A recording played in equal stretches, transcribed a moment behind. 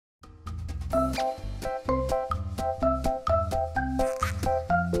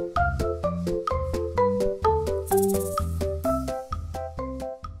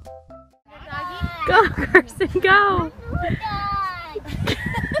Go, Carson, go!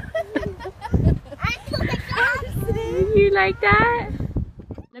 You like that?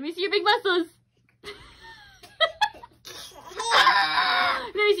 Let me see your big muscles.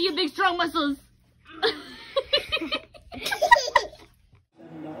 Let me see your big strong muscles.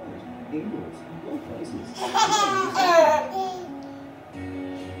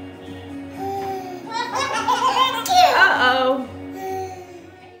 Uh-oh.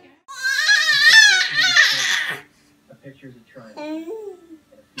 Pictures of trying.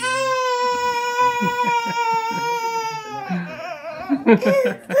 I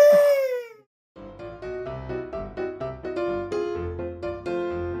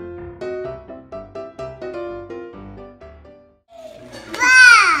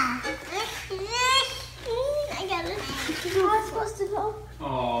got it. How am I supposed to go? Aww.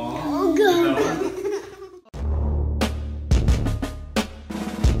 Oh, God.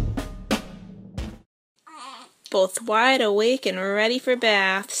 Both wide awake and ready for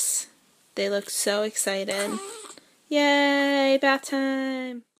baths. They look so excited. Yay, bath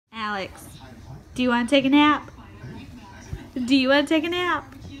time. Alex, do you want to take a nap? Do you want to take a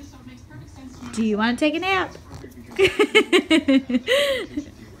nap? Do you want to take a nap?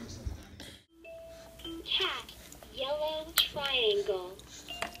 Cat, yellow triangle.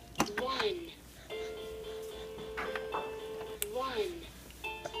 1. 1.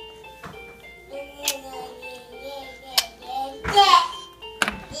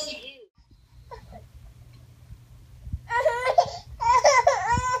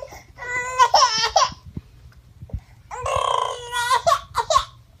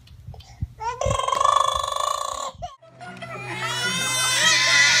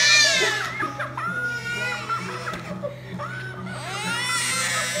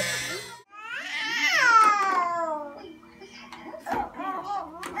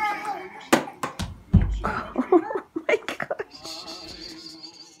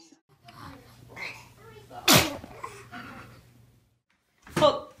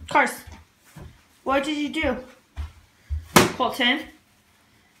 Carson, what did you do? Colton,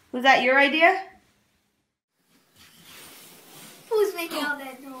 was that your idea? Who's making all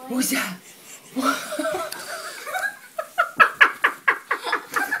that noise? Who's that?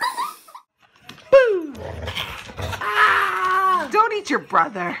 Boo! Ah! Don't eat your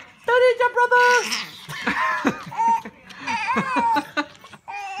brother. Don't eat your brother.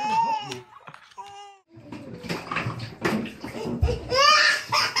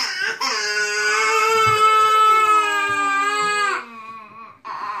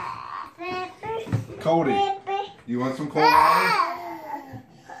 Cody, you want some cold water?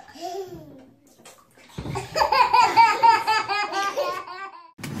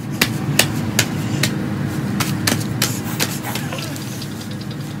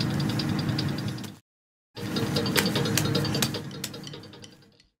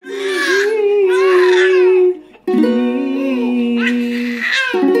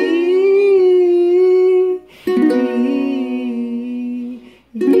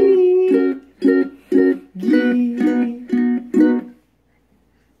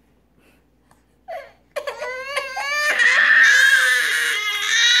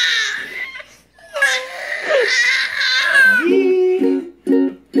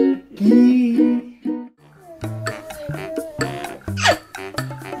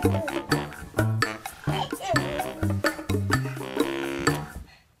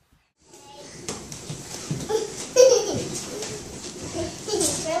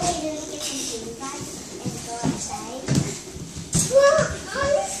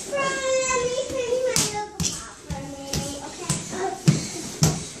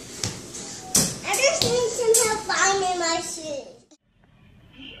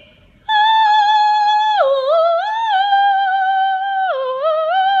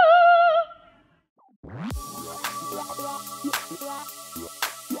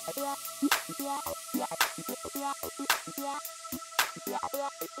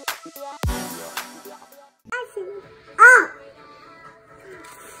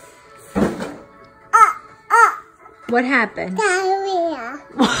 What happened? Diarrhea.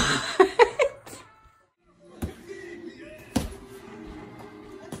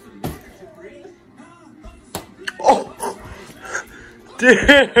 Oh,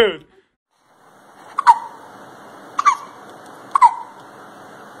 dude.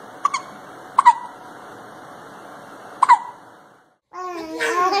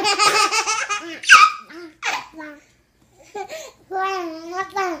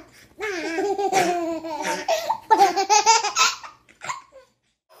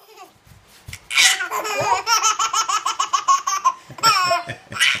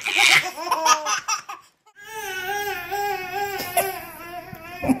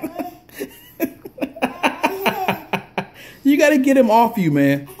 You gotta get him off you,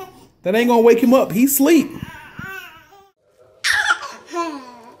 man. That ain't gonna wake him up. He's asleep.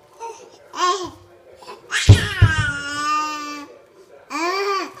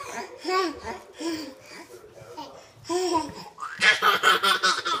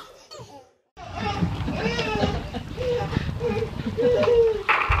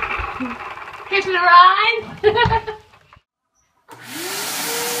 Hitching a ride?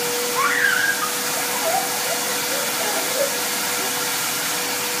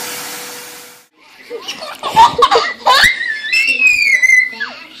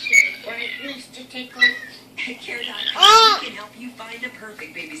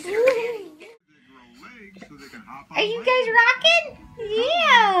 Are you guys rocking?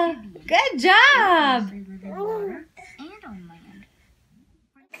 Yeah. Good job.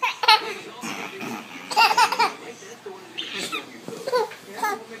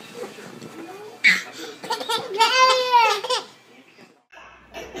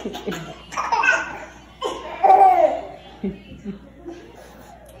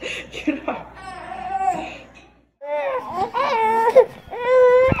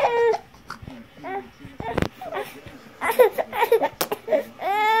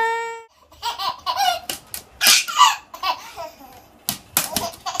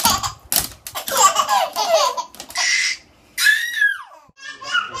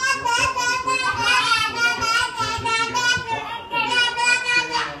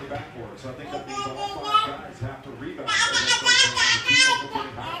 So I think that means all 5 guys have to rebound. And keep up with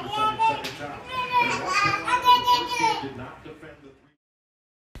getting high percentage second shot. And North Carolina in the first game did not defend the 3.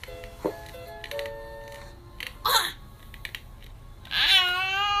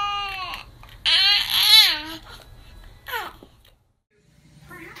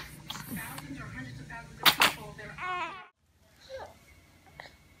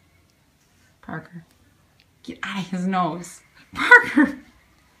 Parker, get out of his nose. Parker!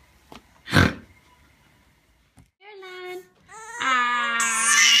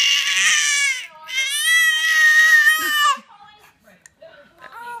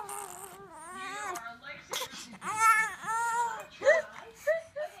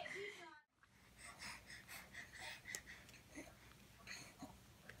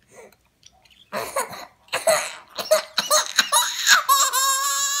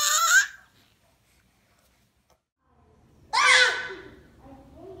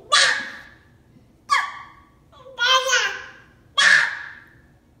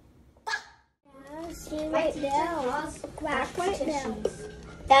 Right down. Quack right down.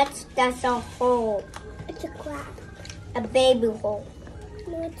 That's a hole. It's a quack. A baby hole.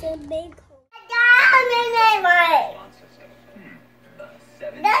 No, it's a big hole.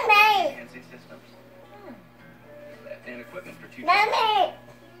 And equipment for 2.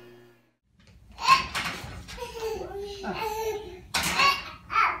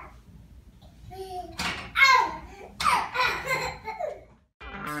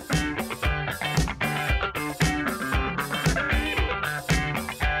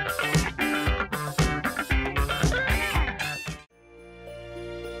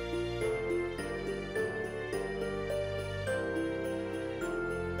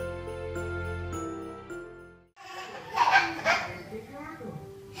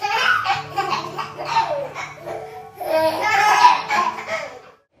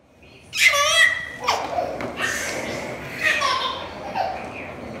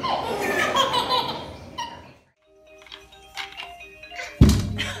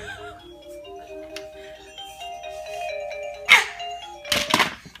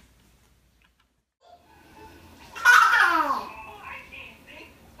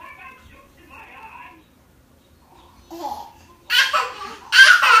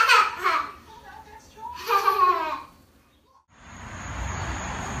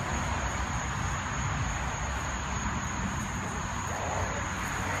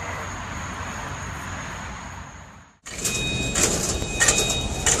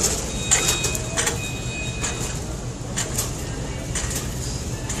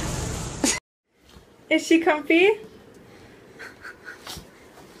 Is she comfy?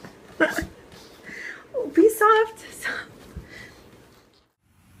 Oh, be soft.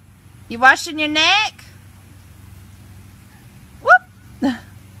 You washing your neck? Whoop!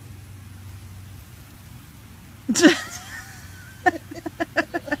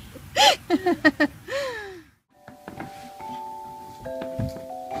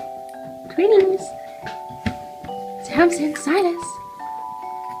 Greetings. Sam's inside us.